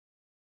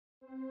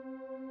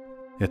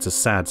It's a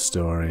sad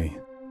story,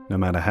 no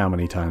matter how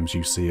many times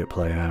you see it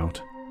play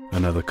out.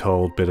 Another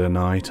cold, bitter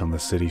night on the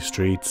city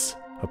streets.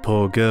 A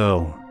poor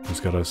girl who's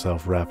got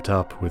herself wrapped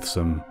up with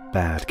some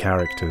bad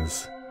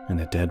characters, and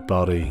a dead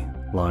body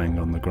lying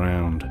on the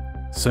ground.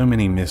 So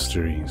many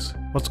mysteries.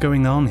 What's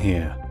going on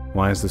here?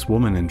 Why is this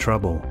woman in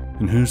trouble?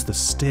 And who's the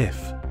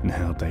stiff? And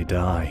how'd they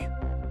die?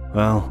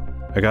 Well,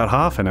 I got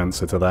half an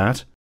answer to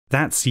that.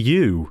 That's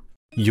you.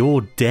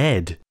 You're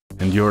dead.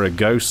 And you're a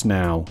ghost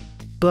now.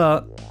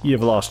 But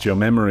you've lost your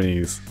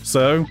memories.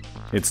 So,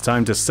 it's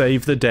time to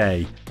save the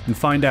day and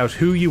find out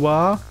who you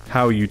are,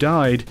 how you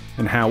died,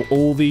 and how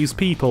all these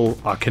people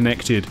are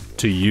connected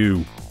to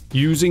you.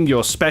 Using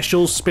your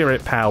special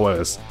spirit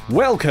powers.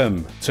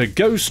 Welcome to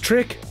Ghost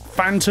Trick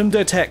Phantom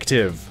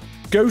Detective.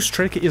 Ghost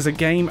Trick is a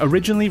game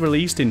originally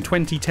released in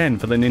 2010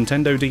 for the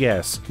Nintendo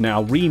DS,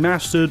 now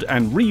remastered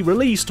and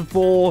re-released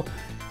for,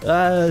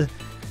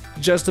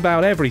 just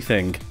about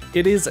everything.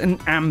 It is an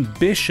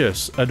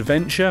ambitious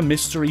adventure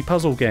mystery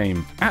puzzle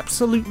game,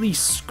 absolutely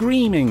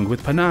screaming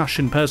with panache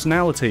and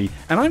personality,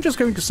 and I'm just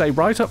going to say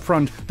right up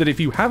front that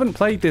if you haven't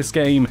played this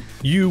game,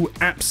 you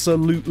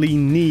absolutely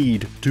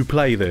need to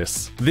play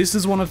this. This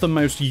is one of the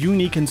most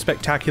unique and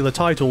spectacular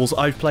titles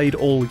I've played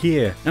all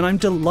year, and I'm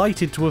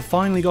delighted to have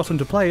finally gotten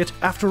to play it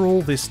after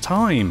all this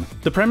time.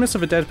 The premise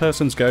of a dead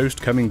person's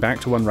ghost coming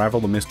back to unravel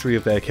the mystery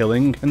of their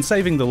killing and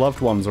saving the loved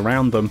ones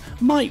around them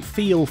might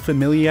feel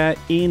familiar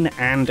in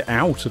and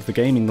out of the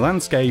gaming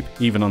landscape,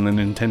 even on the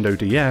Nintendo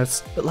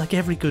DS, but like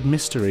every good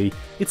mystery,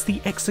 it's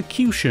the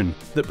execution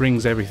that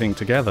brings everything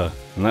together.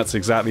 And that's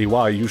exactly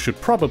why you should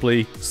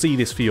probably see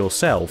this for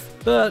yourself.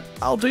 But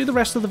I'll do the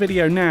rest of the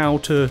video now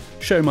to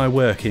show my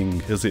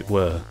working, as it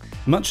were.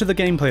 Much of the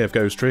gameplay of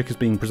Ghost Trick is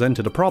being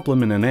presented a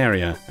problem in an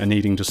area, and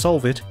needing to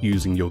solve it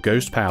using your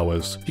ghost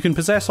powers. You can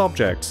possess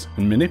objects,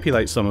 and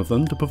manipulate some of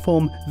them to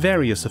perform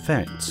various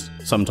effects.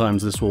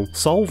 Sometimes this will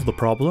solve the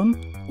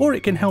problem, or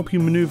it can help you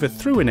maneuver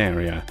through an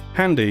area.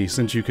 Handy,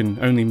 since you can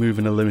only move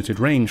in a limited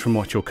range from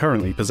what you're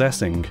currently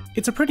possessing.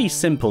 It's a pretty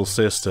simple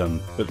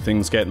system, but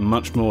things get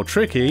much more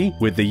tricky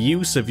with the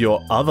use of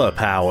your other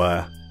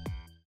power.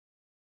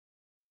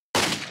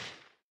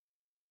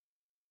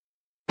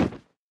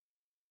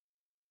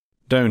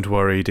 Don't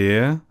worry,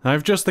 dear.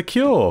 I've just the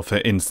cure for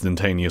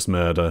instantaneous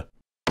murder.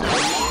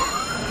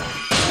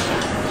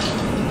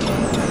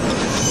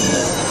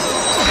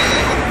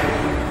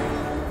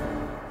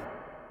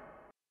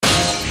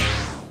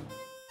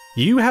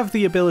 You have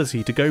the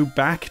ability to go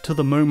back to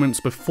the moments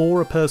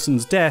before a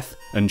person's death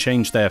and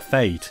change their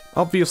fate.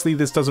 Obviously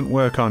this doesn't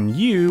work on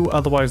you,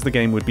 otherwise the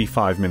game would be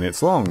 5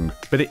 minutes long.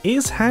 But it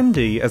is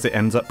handy as it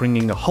ends up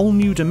bringing a whole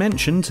new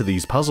dimension to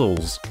these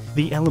puzzles.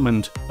 The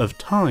element of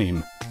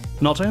time.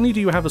 Not only do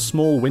you have a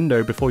small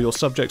window before your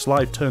subject's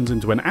life turns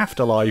into an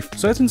afterlife,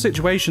 certain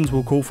situations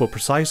will call for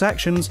precise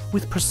actions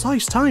with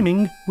precise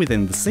timing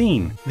within the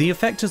scene. The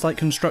effect is like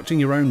constructing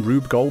your own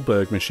Rube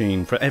Goldberg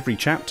machine for every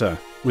chapter,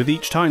 with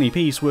each tiny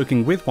piece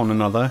working with one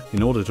another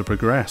in order to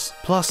progress.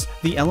 Plus,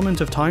 the element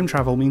of time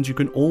travel means you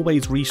can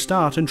always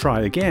restart and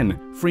try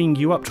again, freeing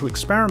you up to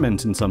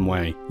experiment in some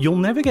way. You'll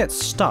never get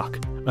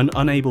stuck and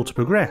unable to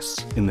progress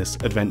in this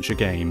adventure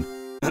game.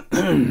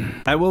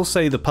 I will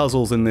say the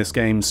puzzles in this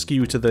game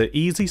skew to the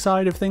easy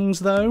side of things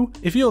though.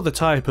 If you're the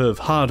type of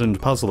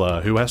hardened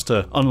puzzler who has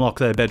to unlock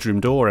their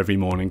bedroom door every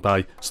morning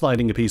by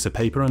sliding a piece of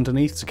paper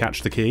underneath to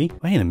catch the key,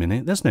 wait a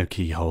minute, there's no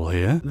keyhole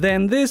here,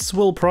 then this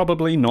will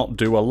probably not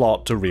do a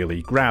lot to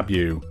really grab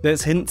you.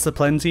 There's hints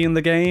aplenty in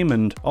the game,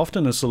 and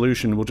often a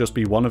solution will just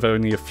be one of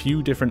only a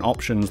few different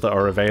options that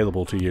are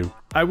available to you.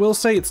 I will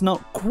say it's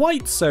not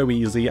quite so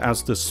easy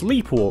as to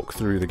sleepwalk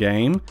through the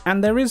game,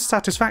 and there is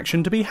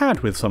satisfaction to be had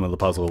with some of the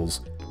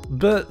puzzles.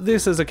 But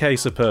this is a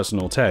case of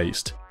personal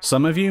taste.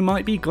 Some of you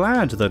might be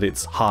glad that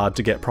it's hard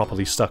to get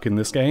properly stuck in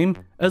this game,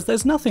 as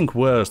there's nothing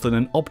worse than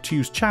an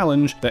obtuse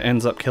challenge that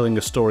ends up killing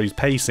a story's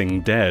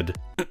pacing dead.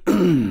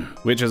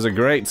 Which is a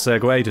great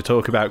segue to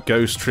talk about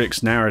Ghost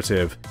Trick's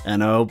narrative.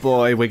 And oh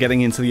boy, we're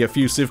getting into the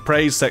effusive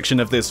praise section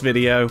of this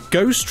video.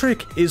 Ghost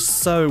Trick is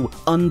so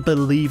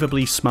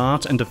unbelievably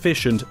smart and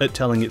efficient at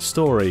telling its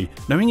story,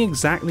 knowing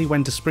exactly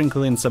when to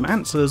sprinkle in some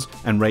answers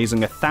and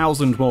raising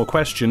 1,000 more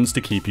questions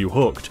to keep you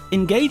hooked.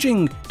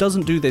 Engaging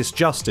doesn't do this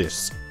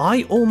justice.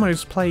 I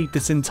almost played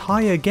this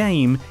entire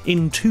game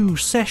in 2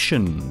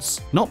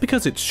 sessions. Not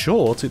because it's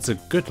short, it's a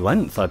good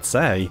length I'd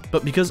say,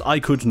 but because I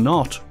could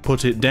not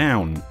put it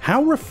down.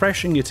 How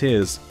refreshing it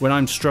is when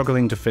I'm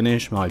struggling to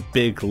finish my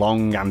big,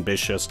 long,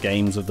 ambitious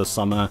games of the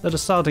summer that are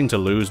starting to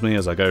lose me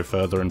as I go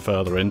further and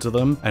further into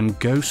them, and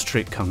Ghost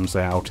Trick comes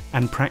out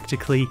and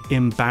practically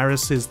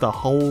embarrasses the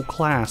whole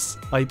class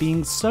by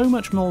being so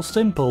much more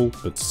simple,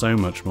 but so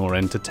much more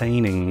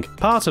entertaining.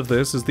 Part of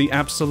this is the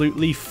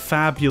absolutely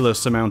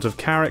fabulous amount of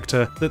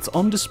character that's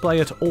on display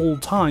at all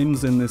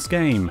times in this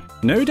game.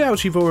 No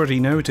doubt you've already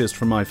noticed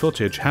from my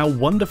footage how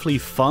wonderfully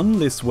fun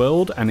this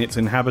world and its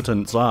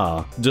inhabitants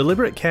are.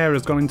 Deliberate care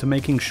has gone into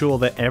making sure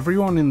that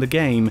everyone in the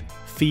game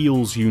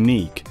feels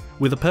unique,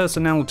 with a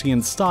personality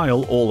and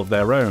style all of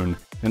their own.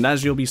 and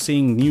as you'll be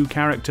seeing new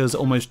characters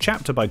almost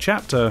chapter by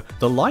chapter,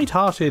 the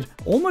light-hearted,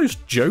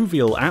 almost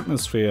jovial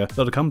atmosphere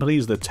that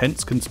accompanies the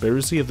tense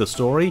conspiracy of the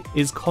story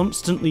is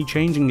constantly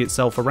changing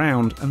itself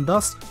around and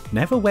thus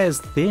never wears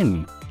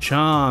thin.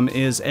 Charm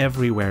is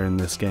everywhere in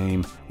this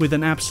game, with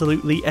an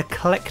absolutely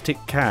eclectic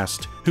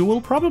cast who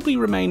will probably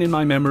remain in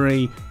my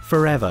memory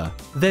forever.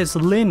 There's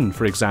Lynn,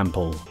 for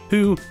example,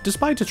 who,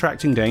 despite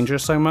attracting danger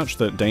so much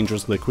that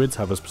dangerous liquids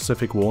have a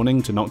specific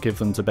warning to not give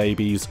them to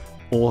babies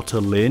or to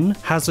Lynn,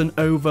 has an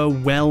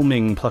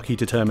overwhelming plucky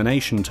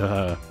determination to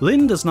her.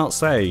 Lynn does not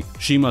say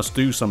she must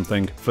do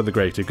something for the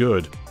greater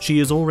good. She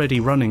is already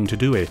running to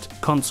do it,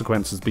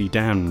 consequences be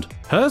damned.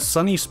 Her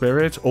sunny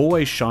spirit,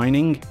 always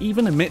shining,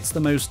 even amidst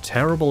the most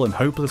terrible and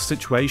hopeless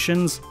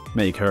situations,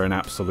 make her an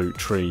absolute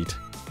treat.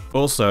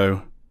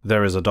 Also,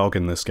 there is a dog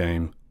in this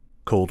game,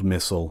 called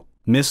Missile.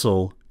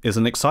 Missile is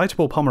an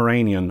excitable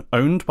Pomeranian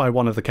owned by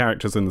one of the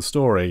characters in the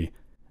story,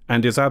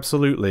 and is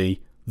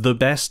absolutely the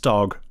best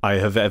dog I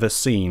have ever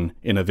seen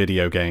in a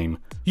video game.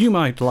 You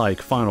might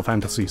like Final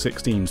Fantasy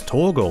XVI's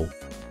Torgal,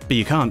 but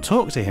you can't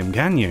talk to him,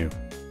 can you?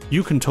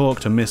 You can talk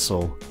to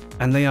Missile,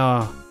 and they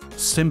are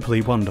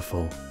simply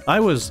wonderful. I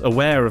was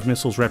aware of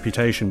Missile's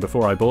reputation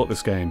before I bought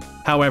this game,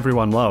 how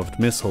everyone loved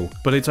Missile,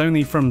 but it's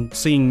only from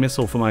seeing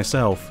Missile for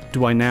myself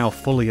do I now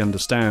fully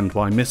understand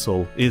why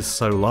Missile is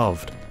so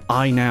loved.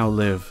 I now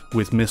live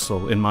with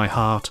Missile in my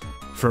heart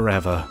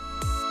forever.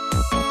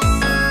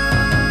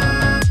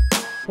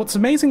 What's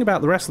amazing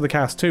about the rest of the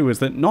cast too is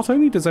that not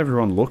only does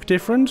everyone look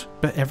different,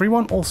 but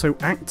everyone also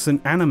acts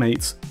and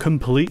animates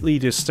completely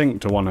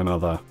distinct to one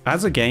another.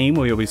 As a game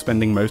where you'll be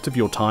spending most of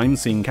your time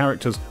seeing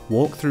characters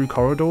walk through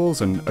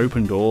corridors and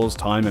open doors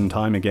time and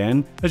time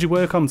again, as you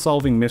work on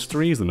solving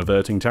mysteries and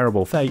averting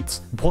terrible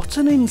fates, what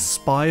an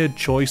inspired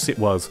choice it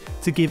was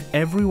to give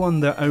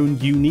everyone their own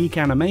unique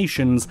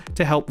animations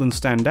to help them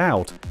stand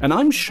out. And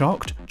I'm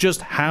shocked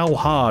just how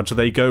hard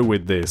they go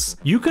with this.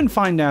 You can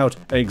find out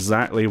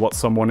exactly what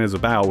someone is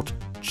about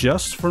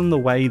just from the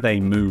way they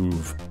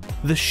move.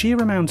 The sheer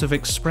amount of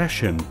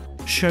expression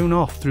shown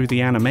off through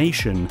the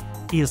animation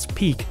is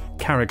peak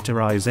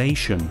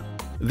characterization.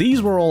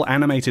 These were all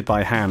animated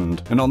by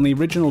hand, and on the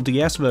original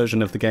DS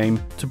version of the game,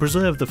 to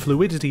preserve the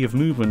fluidity of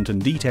movement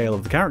and detail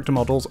of the character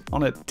models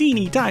on a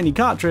teeny tiny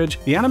cartridge,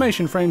 the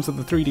animation frames of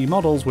the 3D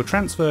models were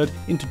transferred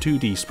into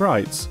 2D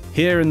sprites.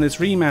 Here in this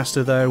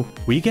remaster though,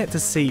 we get to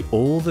see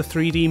all the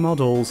 3D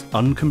models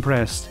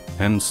uncompressed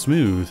and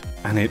smooth,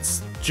 and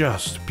it's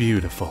just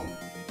beautiful.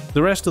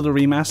 The rest of the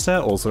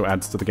remaster also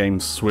adds to the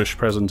game's swish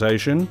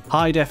presentation,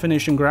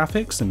 high-definition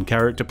graphics and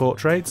character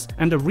portraits,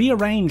 and a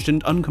rearranged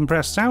and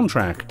uncompressed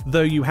soundtrack,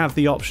 though you have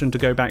the option to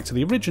go back to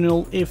the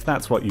original if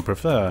that's what you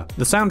prefer.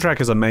 The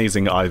soundtrack is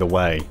amazing either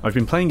way. I've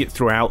been playing it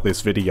throughout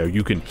this video,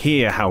 you can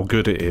hear how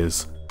good it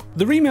is.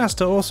 The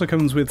remaster also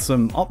comes with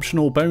some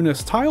optional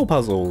bonus tile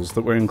puzzles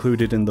that were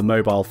included in the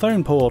mobile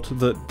phone port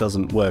that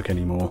doesn't work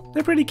anymore.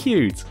 They're pretty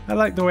cute. I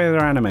like the way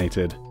they're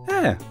animated.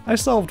 Yeah, I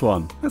solved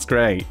one. That's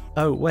great.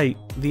 Oh wait,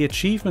 the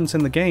achievement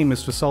in the game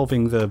is for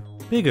solving the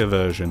bigger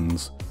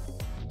versions.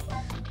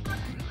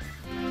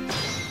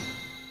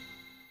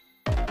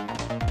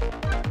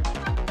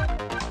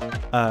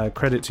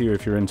 Credit to you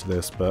if you're into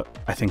this, but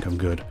I think I'm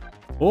good.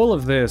 All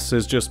of this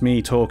is just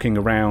me talking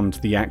around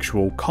the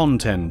actual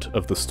content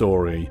of the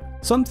story.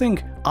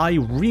 Something I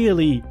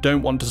really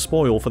don't want to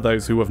spoil for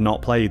those who have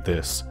not played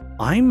this.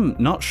 I'm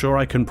not sure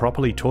I can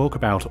properly talk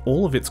about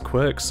all of its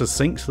quirks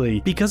succinctly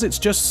because it's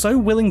just so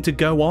willing to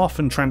go off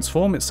and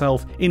transform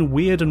itself in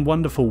weird and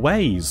wonderful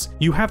ways.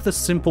 You have the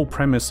simple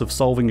premise of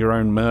solving your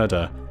own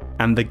murder,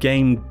 and the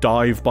game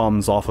dive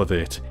bombs off of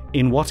it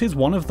in what is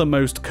one of the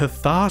most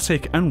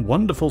cathartic and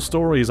wonderful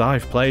stories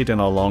I've played in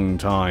a long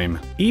time.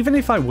 Even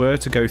if I were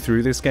to go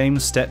through this game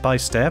step by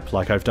step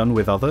like I've done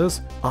with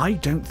others, I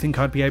don't think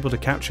I'd be able to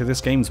capture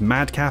this game's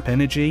madcap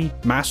energy,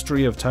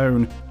 mastery of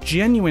tone,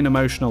 genuine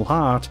emotional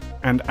heart,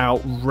 and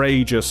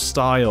outrageous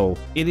style.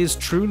 It is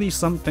truly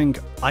something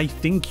I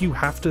think you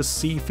have to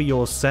see for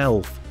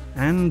yourself,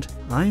 and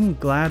I'm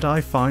glad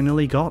I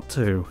finally got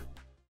to.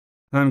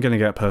 I'm gonna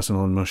get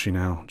personal and mushy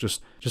now,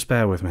 just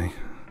bear with me.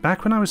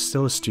 Back when I was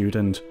still a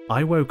student,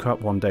 I woke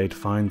up one day to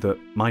find that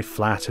my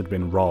flat had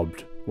been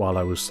robbed while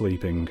I was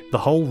sleeping. The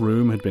whole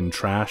room had been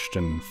trashed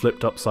and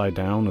flipped upside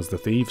down as the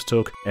thieves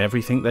took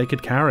everything they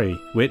could carry,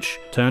 which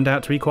turned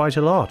out to be quite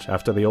a lot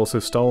after they also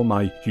stole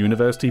my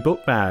university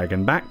book bag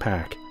and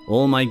backpack.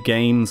 All my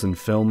games and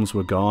films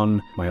were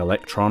gone, my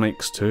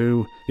electronics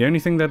too. The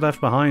only thing they'd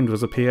left behind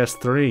was a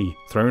PS3,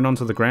 thrown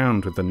onto the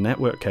ground with the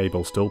network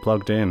cable still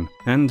plugged in.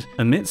 And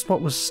amidst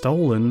what was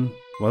stolen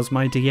was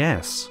my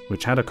DS,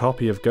 which had a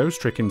copy of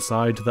Ghost Trick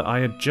inside that I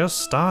had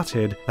just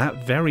started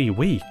that very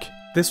week.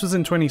 This was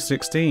in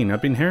 2016, I'd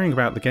been hearing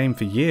about the game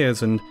for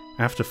years, and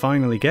after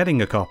finally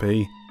getting a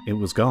copy, it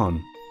was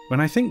gone.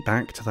 When I think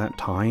back to that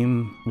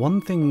time,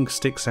 one thing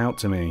sticks out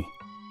to me.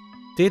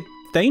 Did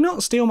they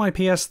not steal my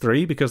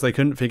PS3 because they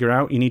couldn't figure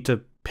out you need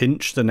to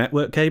pinch the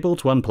network cable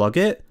to unplug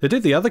it. They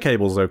did the other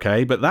cables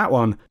okay, but that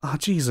one, oh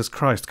Jesus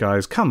Christ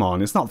guys, come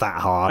on, it's not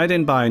that hard. I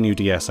didn't buy a new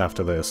DS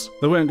after this.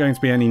 There weren't going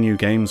to be any new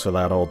games for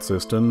that old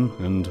system,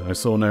 and I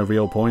saw no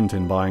real point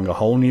in buying a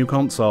whole new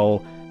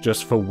console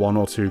just for 1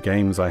 or 2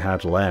 games I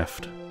had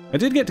left. I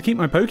did get to keep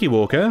my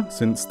Pokewalker,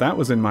 since that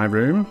was in my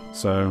room,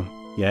 so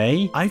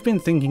yay. I've been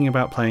thinking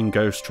about playing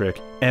Ghost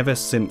Trick ever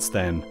since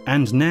then,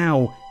 and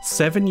now,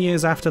 7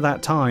 years after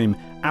that time,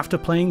 after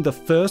playing the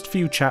first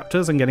few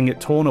chapters and getting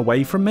it torn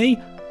away from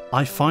me,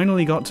 I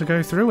finally got to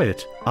go through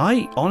it.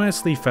 I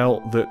honestly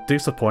felt that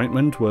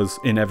disappointment was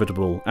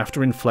inevitable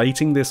after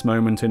inflating this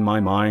moment in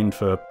my mind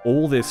for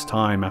all this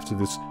time after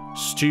this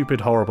stupid,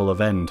 horrible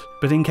event.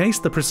 But in case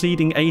the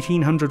preceding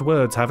 1800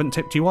 words haven't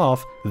tipped you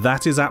off,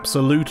 that is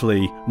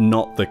absolutely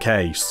not the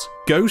case.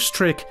 Ghost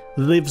Trick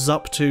lives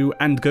up to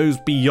and goes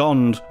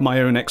beyond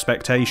my own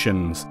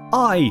expectations.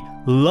 I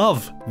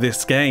love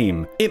this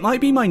game. It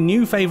might be my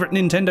new favourite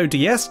Nintendo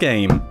DS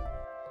game.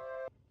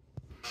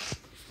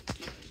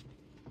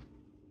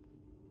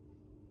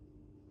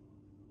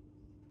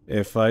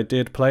 If I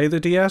did play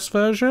the DS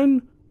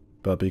version,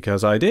 but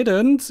because I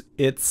didn't,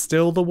 it's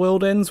still The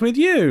World Ends With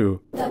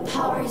You. The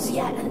power is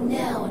yet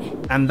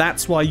unknown. And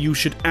that's why you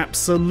should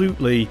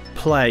absolutely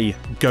play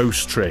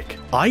Ghost Trick.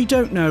 I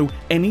don't know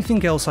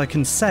anything else I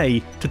can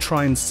say to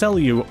try and sell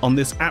you on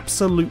this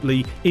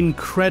absolutely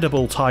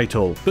incredible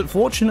title, but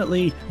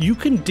fortunately, you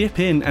can dip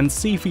in and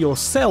see for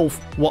yourself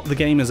what the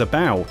game is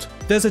about.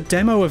 There's a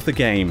demo of the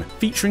game,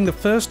 featuring the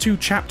first 2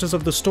 chapters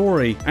of the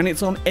story, and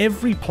it's on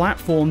every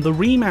platform the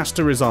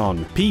remaster is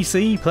on.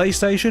 PC,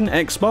 PlayStation,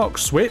 Xbox,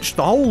 Switch,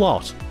 the whole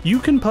lot. You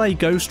can play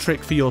Ghost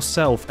Trick for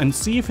yourself and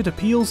see if it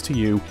appeals to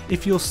you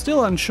if you're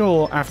still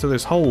unsure after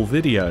this whole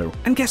video.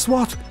 And guess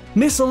what?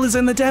 Missile is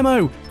in the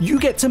demo! You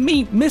get to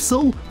meet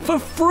Missile for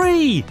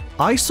free!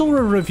 I saw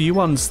a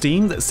review on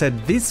Steam that said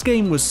this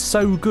game was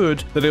so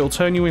good that it'll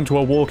turn you into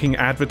a walking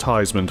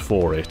advertisement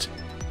for it.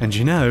 And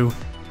you know,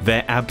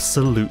 they're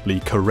absolutely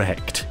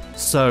correct.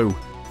 So,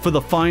 for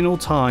the final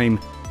time,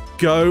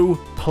 go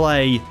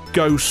play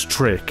Ghost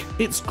Trick.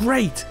 It's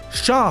great,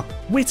 sharp,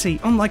 witty,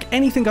 unlike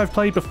anything I've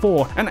played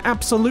before, and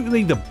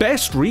absolutely the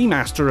best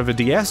remaster of a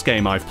DS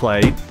game I've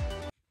played.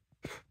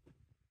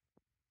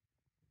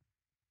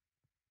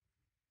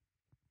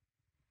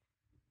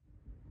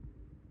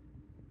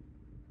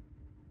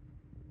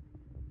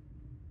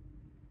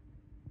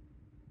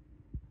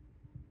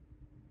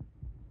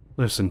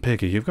 Listen,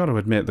 Piggy, you've got to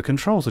admit, the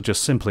controls are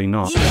just simply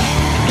not...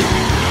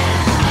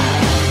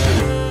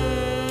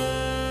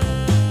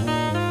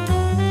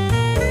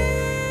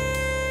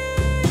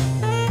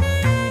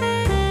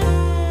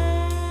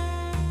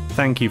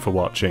 Thank you for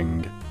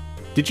watching.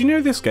 Did you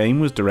know this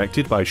game was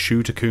directed by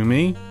Shu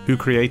Takumi, who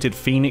created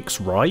Phoenix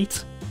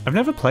Wright? I've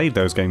never played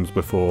those games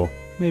before.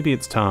 Maybe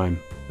it's time.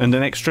 And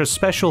an extra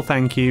special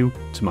thank you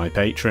to my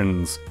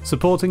patrons,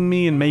 supporting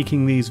me in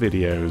making these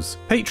videos.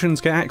 Patrons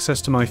get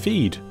access to my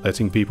feed,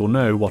 letting people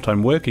know what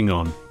I'm working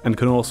on, and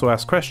can also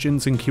ask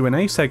questions in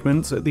Q&A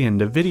segments at the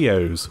end of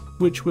videos,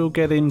 which we'll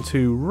get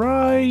into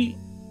right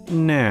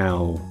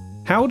now.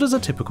 How does a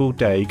typical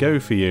day go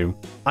for you?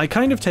 I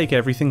kind of take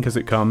everything as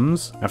it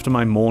comes. After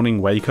my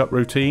morning wake-up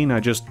routine, I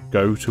just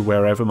go to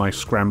wherever my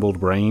scrambled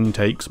brain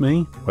takes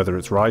me, whether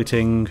it's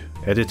writing,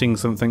 editing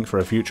something for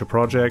a future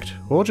project,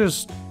 or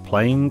just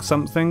playing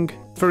something,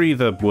 for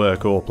either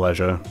work or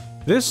pleasure.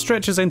 This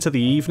stretches into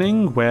the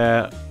evening,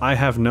 where I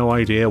have no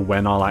idea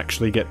when I'll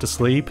actually get to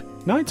sleep.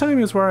 Nighttime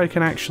is where I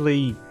can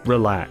actually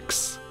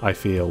relax, I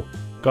feel.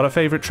 Got a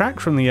favourite track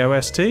from the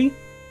OST?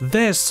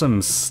 There's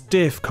some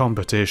stiff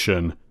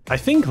competition. I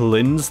think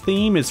Lynn's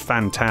theme is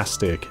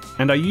fantastic,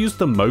 and I used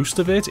the most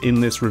of it in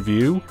this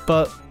review,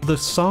 but the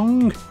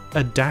song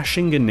A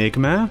Dashing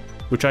Enigma,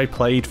 which I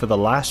played for the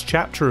last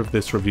chapter of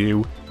this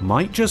review,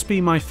 might just be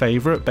my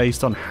favourite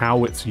based on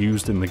how it's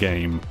used in the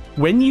game.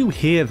 When you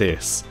hear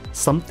this,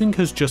 something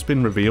has just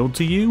been revealed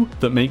to you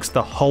that makes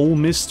the whole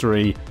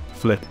mystery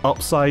flip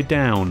upside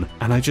down,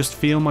 and I just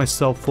feel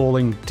myself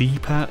falling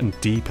deeper and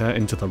deeper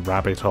into the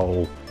rabbit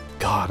hole.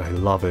 God, I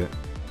love it.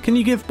 Can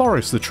you give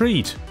Boris the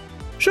treat?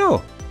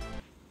 Sure.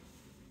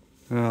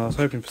 I was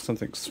hoping for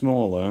something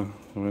smaller.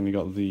 I've only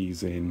got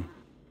these in.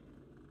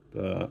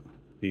 But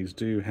these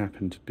do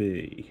happen to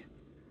be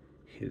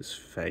his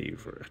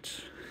favourite.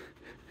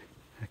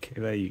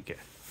 Okay, there you go.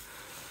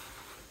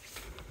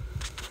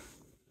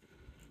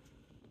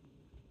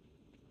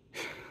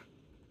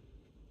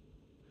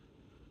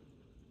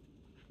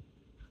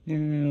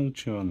 Yeah, I'll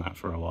chew on that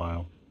for a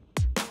while.